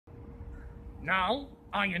Now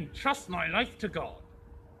I entrust my life to God,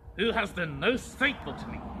 who has been most faithful to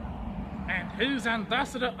me, and whose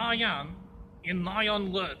ambassador I am in my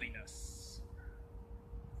unworthiness.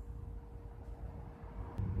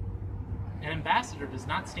 An ambassador does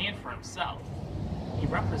not stand for himself. He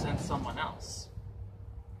represents someone else.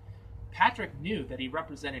 Patrick knew that he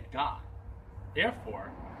represented God.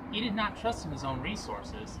 Therefore, he did not trust in his own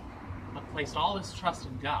resources, but placed all his trust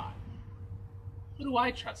in God. Who do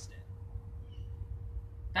I trust in?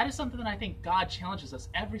 That is something that I think God challenges us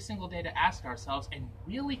every single day to ask ourselves and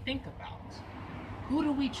really think about. Who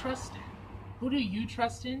do we trust in? Who do you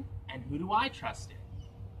trust in? And who do I trust in?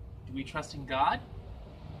 Do we trust in God?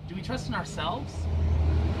 Do we trust in ourselves?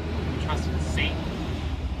 Do we trust in Satan?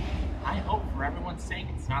 I hope for everyone's sake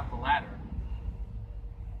it's not the latter.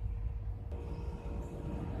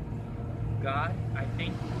 God, I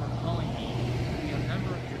thank you for calling me to be a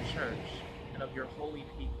member of your church and of your holy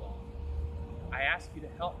people. I ask you to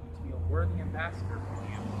help me to be a worthy ambassador for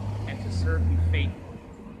you and to serve you faithfully.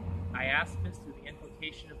 I ask this through the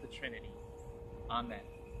invocation of the Trinity. Amen.